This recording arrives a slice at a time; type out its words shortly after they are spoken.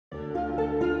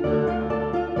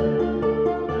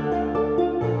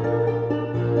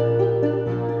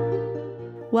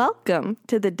Welcome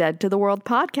to the Dead to the World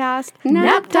podcast,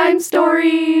 Nap Time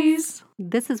Stories.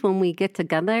 This is when we get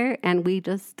together and we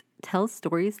just tell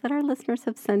stories that our listeners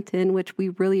have sent in, which we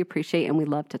really appreciate and we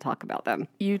love to talk about them.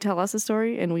 You tell us a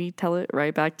story and we tell it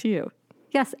right back to you.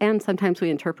 Yes, and sometimes we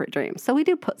interpret dreams. So we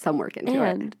do put some work into it.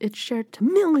 And it's shared to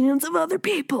millions of other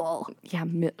people. Yeah,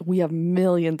 we have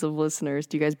millions of listeners.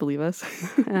 Do you guys believe us?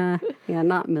 Yeah,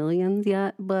 not millions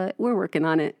yet, but we're working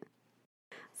on it.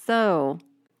 So,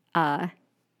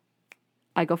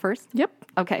 I go first? Yep.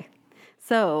 Okay.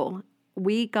 So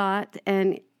we got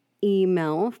an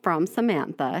email from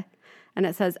Samantha, and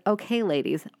it says, "Okay,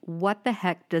 ladies, what the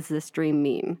heck does this dream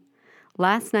mean?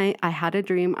 Last night I had a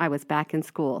dream I was back in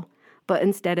school, but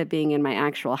instead of being in my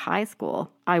actual high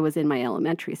school, I was in my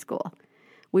elementary school.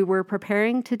 We were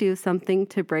preparing to do something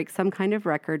to break some kind of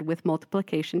record with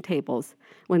multiplication tables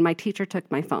when my teacher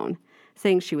took my phone,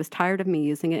 saying she was tired of me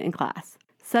using it in class.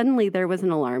 Suddenly there was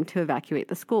an alarm to evacuate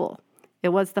the school. It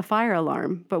was the fire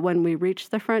alarm, but when we reached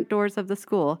the front doors of the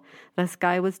school, the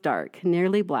sky was dark,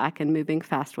 nearly black, and moving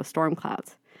fast with storm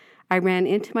clouds. I ran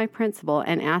into my principal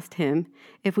and asked him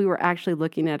if we were actually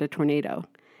looking at a tornado.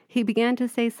 He began to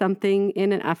say something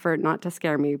in an effort not to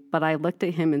scare me, but I looked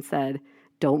at him and said,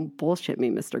 'Don't bullshit me,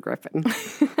 Mr. Griffin.'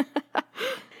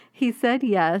 He said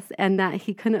yes, and that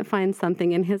he couldn't find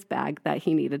something in his bag that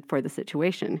he needed for the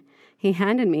situation. He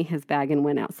handed me his bag and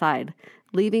went outside,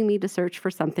 leaving me to search for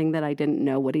something that I didn't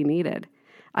know what he needed.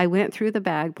 I went through the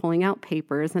bag, pulling out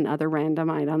papers and other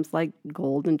random items like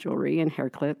gold and jewelry and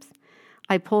hair clips.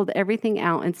 I pulled everything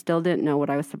out and still didn't know what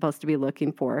I was supposed to be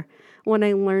looking for when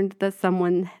I learned that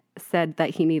someone said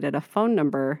that he needed a phone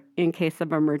number in case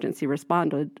of emergency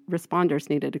responders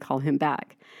needed to call him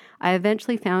back. I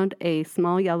eventually found a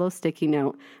small yellow sticky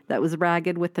note that was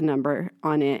ragged with the number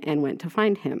on it and went to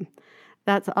find him.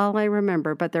 That's all I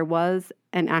remember, but there was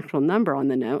an actual number on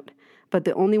the note, but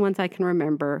the only ones I can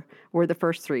remember were the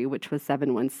first three, which was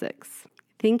 716.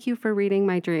 Thank you for reading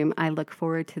my dream. I look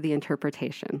forward to the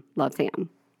interpretation. Love, Sam."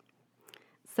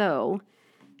 So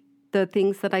the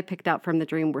things that I picked out from the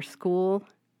dream were school,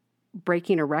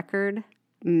 breaking a record,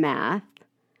 math,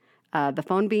 the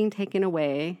phone being taken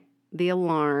away, the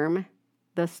alarm,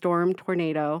 the storm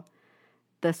tornado,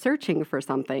 the searching for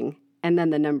something, and then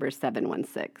the number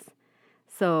 716.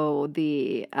 So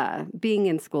the being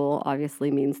in school obviously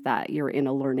means that you're in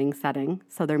a learning setting.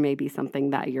 So there may be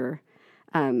something that you're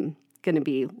going to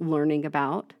be learning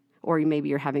about, or maybe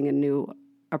you're having a new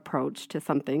approach to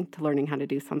something, to learning how to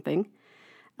do something.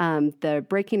 The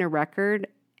breaking a record,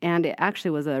 and it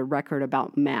actually was a record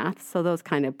about math. So those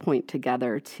kind of point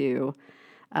together to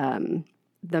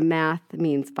the math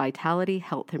means vitality,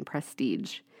 health, and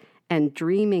prestige. And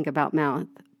dreaming about math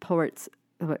points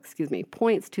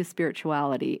to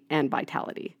spirituality and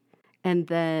vitality. And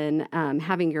then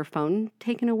having your phone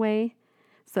taken away.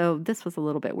 So this was a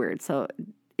little bit weird. So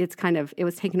it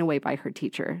was taken away by her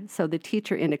teacher. So the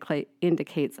teacher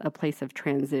indicates a place of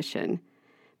transition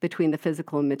between the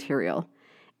physical and material.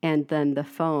 And then the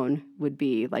phone would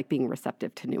be like being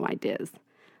receptive to new ideas.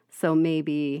 So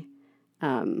maybe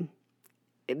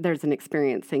there's an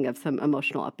experiencing of some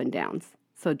emotional up and downs.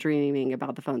 So dreaming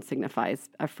about the phone signifies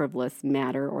a frivolous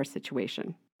matter or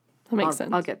situation. That makes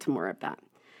sense. I'll get to more of that.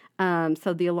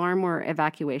 So the alarm or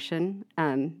evacuation,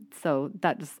 I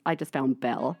just found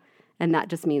bell, and that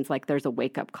just means like there's a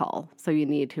wake-up call. So you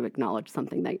need to acknowledge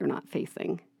something that you're not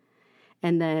facing.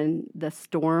 And then the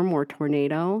storm or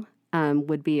tornado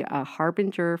would be a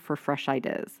harbinger for fresh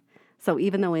ideas. So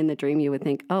even though in the dream you would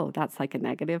think, oh, that's like a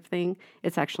negative thing,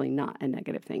 it's actually not a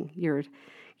negative thing.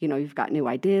 You've got new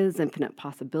ideas, infinite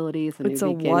possibilities, a new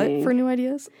beginning. It's a what for new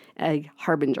ideas? A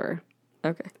harbinger.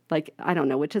 Okay. Like, I don't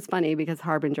know, which is funny because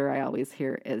harbinger I always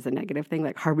hear is a negative thing,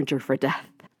 like harbinger for death.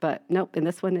 But nope, in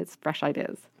this one it's fresh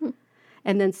ideas.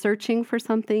 And then searching for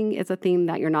something is a theme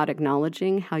that you're not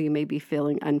acknowledging how you may be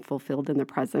feeling unfulfilled in the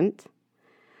present.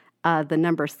 The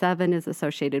number 7 is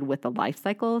associated with the life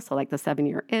cycle, so like the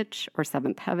 7-year itch or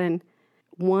 7th heaven.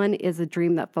 1 is a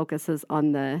dream that focuses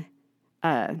on the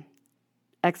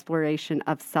exploration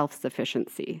of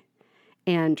self-sufficiency.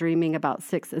 And dreaming about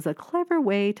 6 is a clever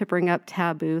way to bring up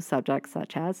taboo subjects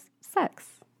such as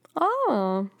sex.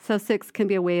 Oh. So 6 can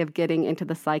be a way of getting into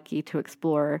the psyche to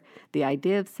explore the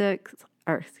idea of sex.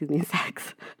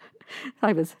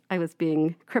 I was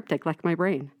being cryptic like my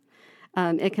brain.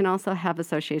 It can also have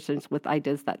associations with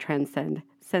ideas that transcend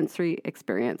sensory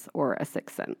experience or a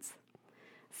sixth sense.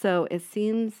 So it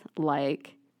seems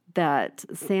like that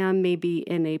Sam may be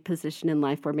in a position in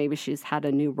life where maybe she's had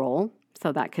a new role.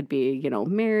 So that could be,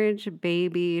 marriage,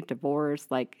 baby, divorce,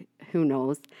 like who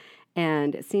knows.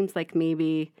 And it seems like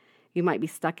maybe you might be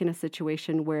stuck in a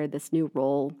situation where this new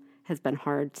role has been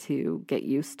hard to get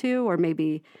used to, or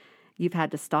maybe you've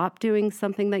had to stop doing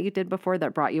something that you did before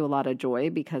that brought you a lot of joy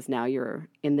because now you're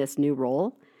in this new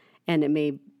role, and it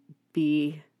may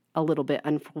be a little bit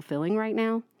unfulfilling right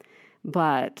now,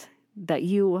 but that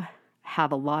you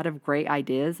have a lot of great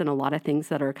ideas and a lot of things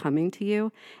that are coming to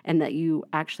you, and that you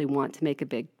actually want to make a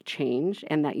big change,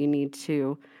 and that you need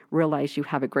to realize you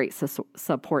have a great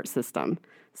support system.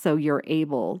 So you're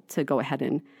able to go ahead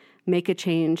and make a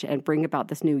change and bring about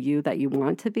this new you that you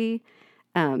want to be.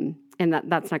 And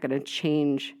that's not going to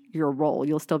change your role.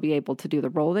 You'll still be able to do the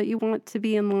role that you want to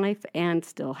be in life and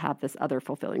still have this other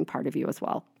fulfilling part of you as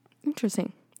well.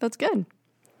 Interesting. That's good.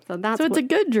 So it's a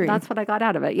good dream. That's what I got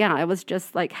out of it. Yeah, it was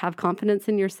just like, have confidence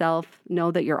in yourself, know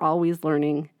that you're always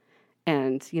learning,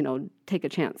 and, take a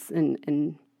chance.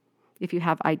 And if you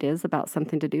have ideas about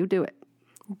something to do, do it.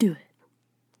 Do it.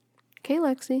 Okay,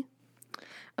 Lexi.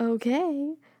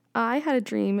 Okay. I had a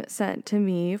dream sent to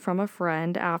me from a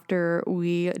friend after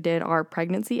we did our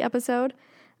pregnancy episode.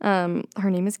 Her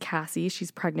name is Cassie.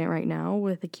 She's pregnant right now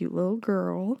with a cute little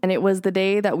girl. And it was the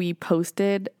day that we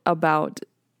posted about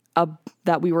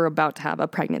that we were about to have a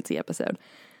pregnancy episode.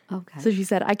 Okay. So she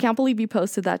said, I can't believe you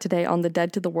posted that today on the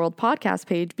Dead to the World podcast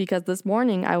page, because this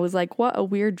morning I was like, what a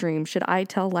weird dream. Should I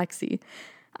tell Lexi?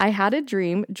 I had a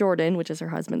dream Jordan, which is her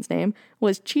husband's name,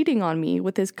 was cheating on me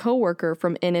with his coworker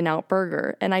from In-N-Out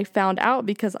Burger. And I found out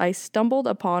because I stumbled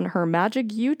upon her magic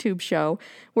YouTube show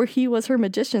where he was her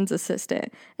magician's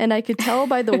assistant. And I could tell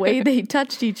by the way they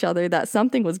touched each other that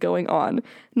something was going on.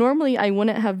 Normally, I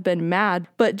wouldn't have been mad,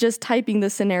 but just typing the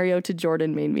scenario to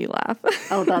Jordan made me laugh.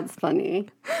 Oh, that's funny.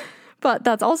 But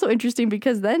that's also interesting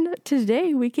because then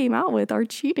today we came out with our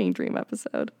cheating dream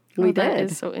episode. We That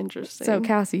did. is so interesting. So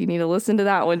Cassie, you need to listen to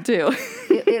that one too.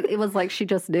 It was like she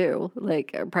just knew,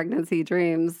 like pregnancy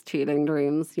dreams, cheating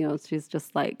dreams. She's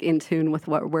just like in tune with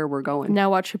where we're going. now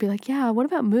watch her be like, yeah, what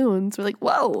about moons? We're like,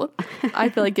 whoa. I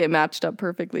feel like it matched up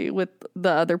perfectly with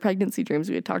the other pregnancy dreams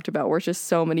we had talked about, where it's just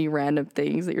so many random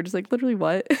things that you're just like, literally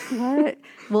what? What?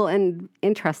 Well, and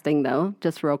interesting though,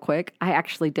 just real quick, I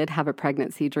actually did have a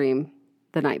pregnancy dream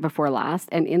the night before last.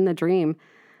 And in the dream,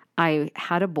 I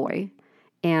had a boy,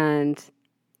 and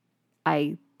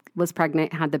I was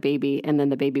pregnant, had the baby, and then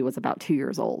the baby was about 2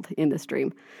 years old in this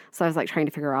dream. So I was like trying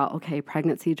to figure out, okay,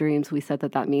 pregnancy dreams, we said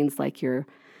that means like you're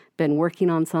been working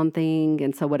on something.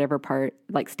 And so whatever part,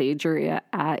 like stage you're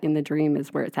at in the dream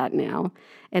is where it's at now.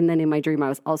 And then in my dream, I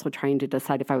was also trying to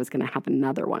decide if I was going to have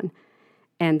another one.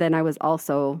 And then I was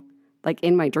also, like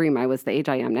in my dream, I was the age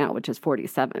I am now, which is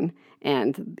 47.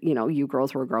 And, you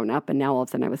girls were grown up. And now all of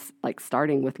a sudden I was like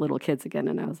starting with little kids again.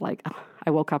 And I was like, I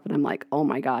woke up and I'm like, oh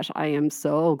my gosh, I am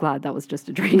so glad that was just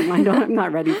a dream. I'm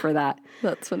not ready for that.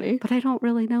 That's funny. But I don't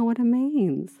really know what it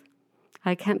means.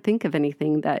 I can't think of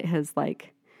anything that has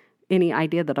like any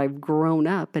idea that I've grown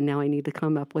up and now I need to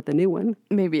come up with a new one.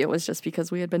 Maybe it was just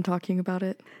because we had been talking about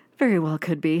it. Very well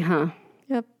could be, huh?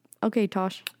 Yep. Okay,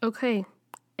 Tosh. Okay,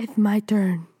 it's my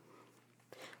turn.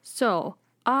 So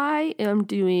I am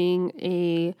doing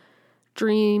a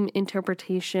dream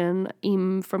interpretation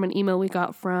from an email we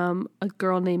got from a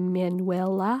girl named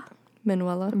Manuela.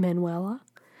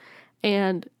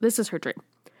 And this is her dream.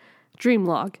 Dream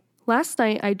log. Last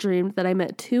night I dreamed that I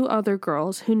met two other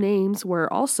girls whose names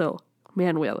were also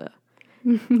Manuela.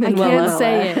 I can't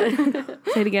say it.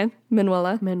 Say it again.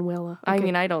 Manuela. Manuela. I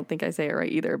mean, I don't think I say it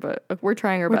right either, but we're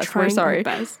trying our best. We're sorry.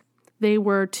 They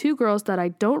were two girls that I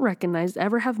don't recognize,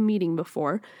 ever have meeting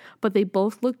before, but they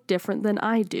both look different than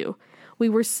I do. We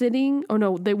were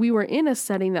in a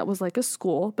setting that was like a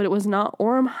school, but it was not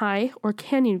Orem High or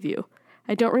Canyon View.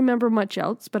 I don't remember much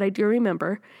else, but I do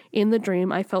remember in the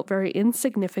dream I felt very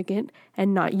insignificant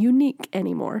and not unique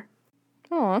anymore.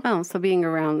 Aw. Oh, so being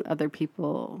around other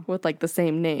people With like the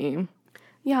same name.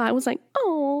 Yeah, I was like,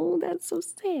 oh, that's so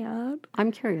sad.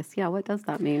 I'm curious. Yeah, what does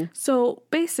that mean? So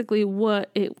basically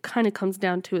what it kind of comes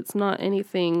down to, it's not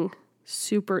anything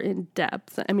super in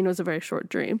depth. I mean, it was a very short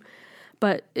dream,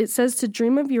 but it says to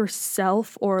dream of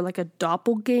yourself or like a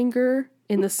doppelganger,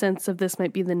 in the sense of this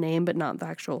might be the name, but not the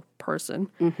actual person.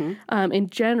 Mm-hmm. In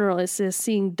general, it says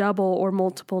seeing double or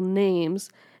multiple names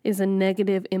is a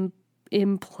negative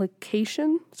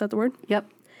implication. Is that the word? Yep.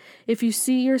 If you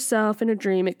see yourself in a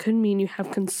dream, it could mean you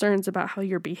have concerns about how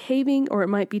you're behaving, or it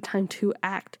might be time to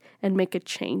act and make a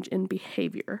change in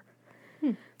behavior.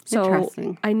 So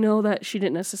Interesting. I know that she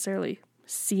didn't necessarily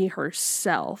see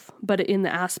herself, but in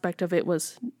the aspect of it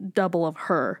was double of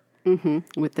her.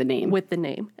 Mm-hmm. With the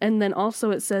name. And then also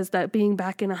it says that being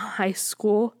back in a high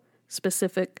school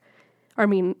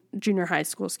junior high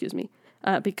school,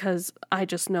 because I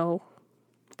just know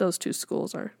those two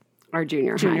schools are Or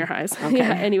junior highs. Okay.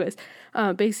 Yeah, anyways.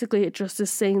 Basically, it just is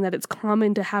saying that it's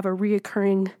common to have a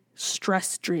reoccurring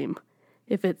stress dream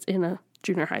if it's in a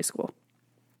junior high school.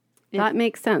 That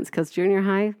makes sense because junior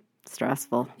high,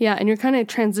 stressful. Yeah, and you're kind of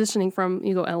transitioning from,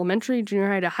 you go elementary, junior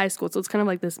high to high school. So it's kind of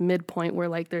like this midpoint where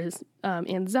like there's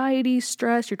anxiety,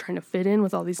 stress, you're trying to fit in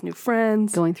with all these new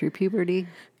friends. Going through puberty.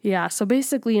 Yeah, so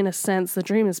basically in a sense, the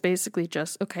dream is basically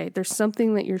just, okay, there's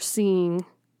something that you're seeing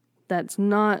that's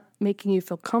not making you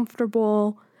feel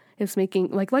comfortable. It's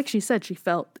making, like she said, she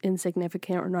felt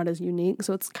insignificant or not as unique.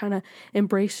 So it's kind of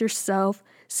embrace yourself,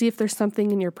 see if there's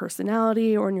something in your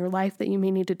personality or in your life that you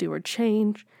may need to do or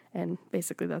change. And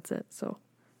basically that's it. So,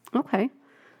 okay.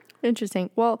 Interesting.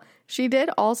 Well, she did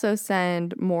also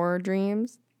send more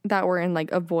dreams that were in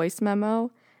like a voice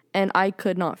memo, and I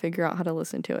could not figure out how to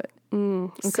listen to it.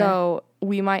 Okay. So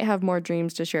we might have more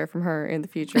dreams to share from her in the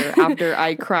future after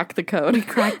I crack the code.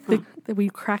 We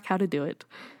crack how to do it.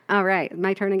 All right.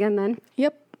 My turn again then?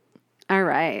 Yep. All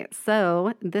right.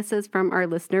 So this is from our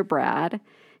listener, Brad.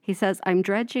 He says, I'm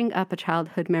dredging up a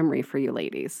childhood memory for you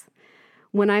ladies.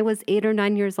 When I was 8 or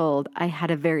 9 years old, I had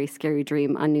a very scary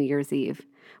dream on New Year's Eve,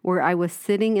 where I was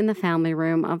sitting in the family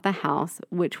room of the house,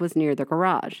 which was near the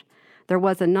garage. There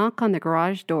was a knock on the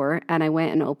garage door, and I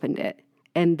went and opened it.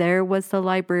 And there was the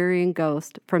librarian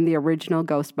ghost from the original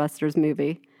Ghostbusters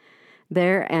movie.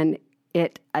 There, and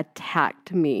it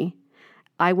attacked me.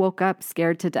 I woke up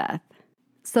scared to death.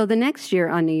 So the next year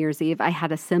on New Year's Eve, I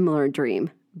had a similar dream,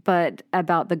 but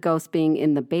about the ghost being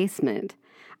in the basement.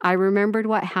 I remembered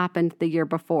what happened the year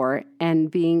before, and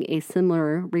being a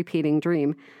similar repeating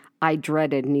dream, I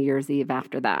dreaded New Year's Eve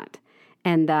after that,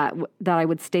 and that I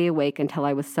would stay awake until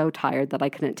I was so tired that I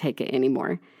couldn't take it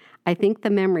anymore. I think the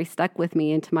memory stuck with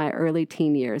me into my early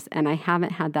teen years, and I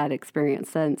haven't had that experience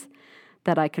since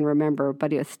that I can remember,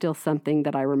 but it was still something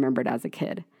that I remembered as a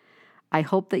kid. I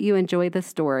hope that you enjoy this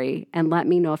story, and let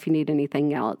me know if you need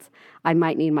anything else. I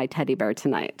might need my teddy bear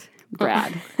tonight.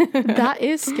 Brad. That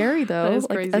is scary, though. That is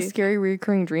like crazy. a scary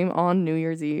recurring dream on New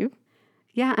Year's Eve.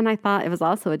 Yeah, and I thought it was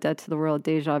also a Dead to the World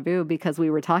deja vu because we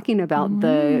were talking about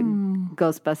the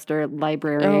Ghostbuster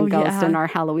librarian ghost in our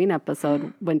Halloween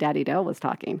episode when Daddy Dale was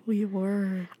talking. We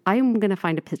were. I'm going to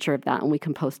find a picture of that and we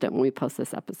can post it when we post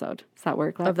this episode. Does that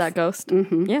work, Lex? Of that ghost?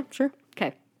 Mm-hmm. Yeah, sure.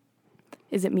 Okay.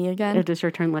 Is it me again? It is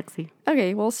your turn, Lexi.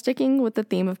 Okay, well, sticking with the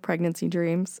theme of pregnancy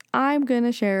dreams, I'm going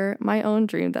to share my own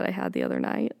dream that I had the other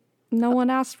night. No one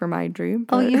asked for my dream.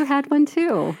 Oh, you had one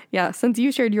too? Yeah, since you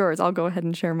shared yours, I'll go ahead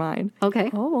and share mine. Okay.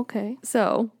 Oh, okay.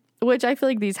 So, which I feel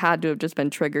like these had to have just been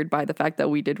triggered by the fact that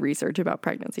we did research about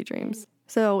pregnancy dreams.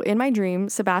 So, in my dream,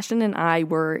 Sebastian and I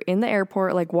were in the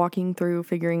airport, like walking through,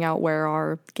 figuring out where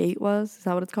our gate was. Is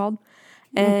that what it's called?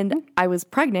 And I was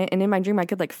pregnant, and in my dream, I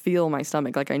could like feel my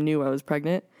stomach, like I knew I was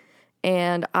pregnant.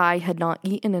 And I had not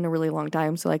eaten in a really long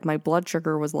time, so like my blood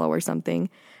sugar was low or something.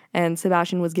 And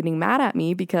Sebastian was getting mad at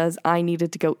me because I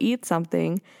needed to go eat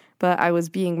something, but I was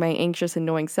being my anxious,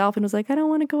 annoying self and was like, I don't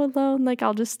want to go alone. Like,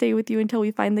 I'll just stay with you until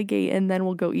we find the gate and then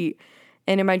we'll go eat.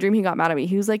 And in my dream, he got mad at me.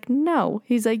 He was like, no.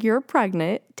 He's like, you're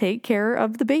pregnant. Take care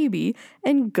of the baby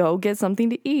and go get something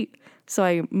to eat. So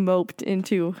I moped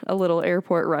into a little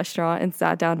airport restaurant and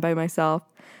sat down by myself.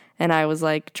 And I was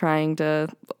like trying to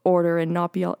order and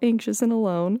not be all anxious and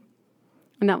alone.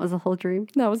 And that was the whole dream?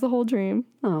 That was the whole dream.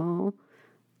 Oh.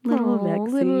 Little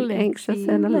Lexi, anxious Lexi,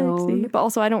 and alone. But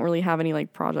also, I don't really have any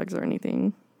like projects or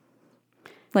anything.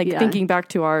 Like Yeah. thinking back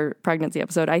to our pregnancy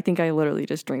episode, I think I literally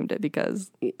just dreamed it because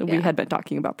we had been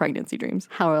talking about pregnancy dreams.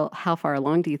 How far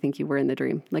along do you think you were in the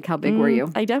dream? Like how big were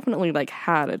you? I definitely like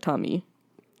had a tummy.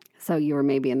 So you were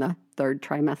maybe in the 3rd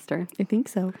trimester. I think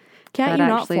so. Can't That you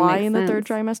not actually fly makes in the 3rd sense.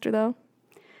 trimester though?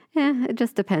 Yeah, it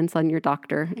just depends on your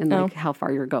doctor and like how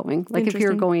far you're going. Like if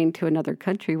you're Interesting. going to another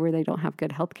country where they don't have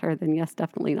good health care, then yes,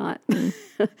 definitely not.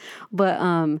 But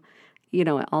you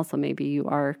know, also maybe you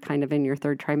are kind of in your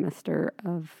 3rd trimester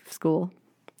of school.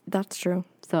 That's true.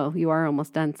 So you are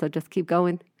almost done. So just keep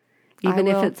going. Even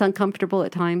if will. it's uncomfortable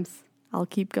at times. I'll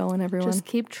keep going, everyone. Just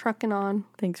keep trucking on.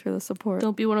 Thanks for the support.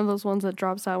 Don't be one of those ones that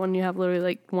drops out when you have literally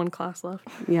like one class left.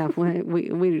 Yeah,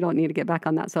 we don't need to get back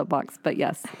on that soapbox. But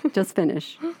yes, just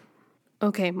finish.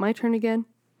 Okay, my turn again.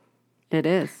 It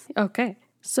is. Okay.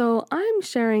 So I'm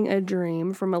sharing a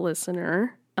dream from a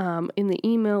listener. In the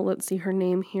email, let's see, her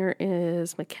name here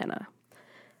is McKenna.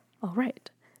 All right.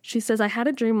 She says, I had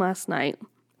a dream last night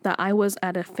that I was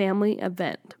at a family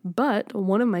event, but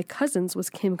one of my cousins was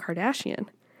Kim Kardashian.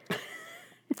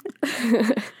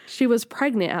 She was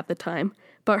pregnant at the time,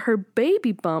 but her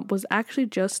baby bump was actually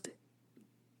just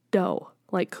dough,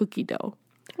 like cookie dough.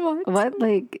 What? What?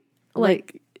 Like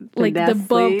Like the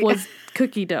bump Nestle? was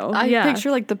cookie dough. I yeah.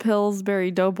 picture like the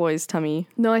Pillsbury Doughboys tummy.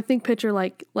 No, I think picture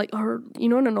like her, you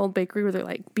know, in an old bakery where they're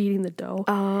like beating the dough.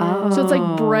 Oh. So it's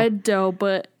like bread dough,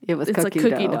 but It was it's cookie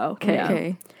like cookie dough. dough. Okay. Yeah.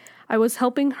 Okay. I was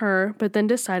helping her, but then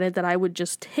decided that I would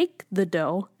just take the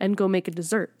dough and go make a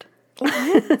dessert,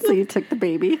 So you took the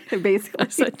baby, basically.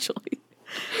 essentially.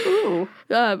 Ooh.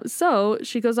 So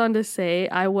she goes on to say,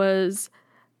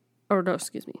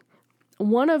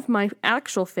 one of my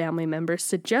actual family members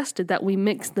suggested that we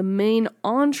mix the main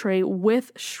entree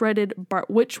with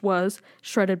which was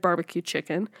shredded barbecue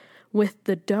chicken, with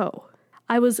the dough.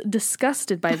 I was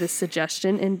disgusted by this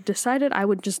suggestion and decided I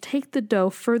would just take the dough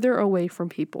further away from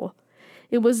people.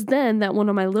 It was then that one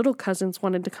of my little cousins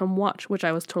wanted to come watch, which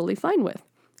I was totally fine with.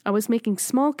 I was making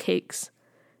small cakes.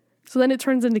 So then it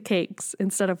turns into cakes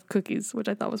instead of cookies, which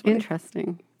I thought was funny.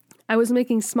 Interesting. I was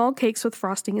making small cakes with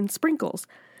frosting and sprinkles,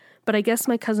 but I guess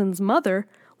my cousin's mother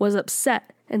was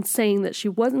upset and saying that she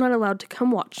was not allowed to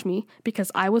come watch me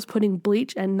because I was putting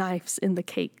bleach and knives in the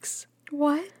cakes,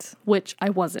 What? which I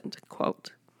wasn't,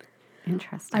 quote.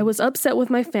 Interesting. I was upset with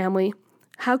my family.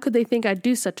 How could they think I'd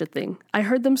do such a thing? I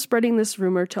heard them spreading this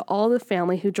rumor to all the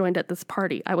family who joined at this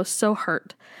party. I was so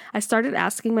hurt. I started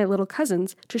asking my little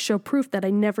cousins to show proof that I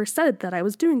never said that I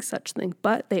was doing such thing,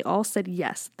 but they all said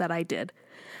yes, that I did.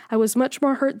 I was much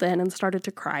more hurt then and started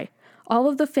to cry. All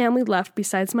of the family left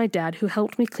besides my dad, who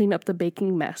helped me clean up the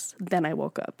baking mess. Then I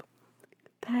woke up.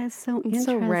 That is so It's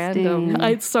so interesting. random.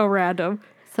 It's so random.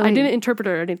 So I didn't interpret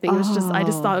it or anything. It was just, I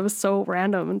just thought it was so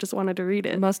random and just wanted to read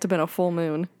it. It must have been a full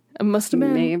moon. It must have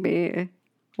been. Maybe.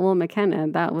 Well, McKenna,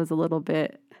 that was a little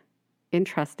bit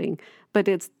interesting. But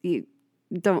you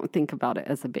don't think about it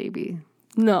as a baby.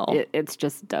 No, It's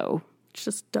just dough. it's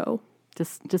just dough.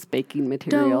 Just baking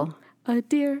material. Dough, a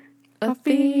deer, a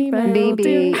female female Maybe.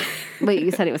 deer. Wait,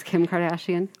 you said it was Kim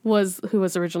Kardashian? Who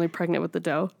was originally pregnant with the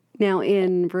dough. Now,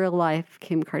 in real life,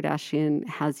 Kim Kardashian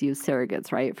has used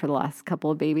surrogates, right, for the last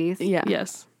couple of babies? Yeah.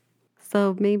 Yes.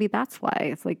 So maybe that's why.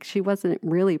 It's like she wasn't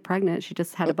really pregnant. She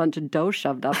just had a bunch of dough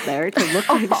shoved up there to look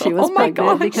like she was Oh my pregnant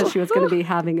gosh. because she was going to be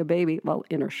having a baby. Well,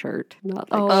 in her shirt,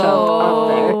 not like Oh.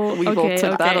 shoved up We both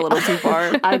took that a little too far.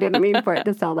 there. I didn't mean for it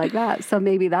to sound like that. So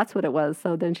maybe that's what it was.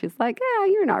 So then she's like, yeah,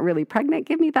 you're not really pregnant.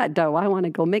 Give me that dough. I want to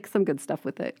go make some good stuff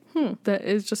with it. That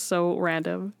is just so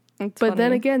random. It's But then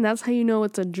funny. again, that's how you know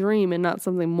it's a dream and not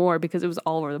something more, because it was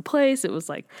all over the place. It was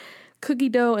like cookie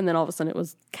dough, and then all of a sudden it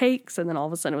was cakes, and then all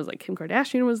of a sudden it was like Kim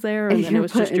Kardashian was there, and then it you're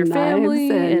was just your putting knives family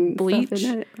and stuff bleach.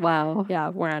 in it. Wow.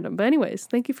 Yeah, random. But anyways,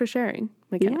 thank you for sharing,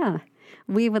 McKenna. Yeah.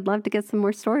 We would love to get some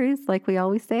more stories, like we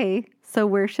always say. So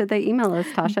where should they email us,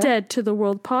 Tasha? Dead to the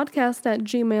World Podcast at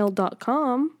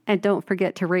gmail.com. And don't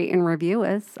forget to rate and review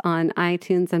us on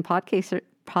iTunes and Podchaser,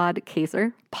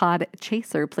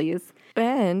 please.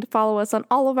 And follow us on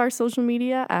all of our social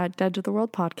media at Dead to the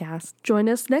World Podcast. Join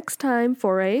us next time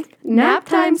for a Nap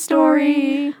time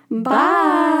story.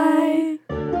 Bye.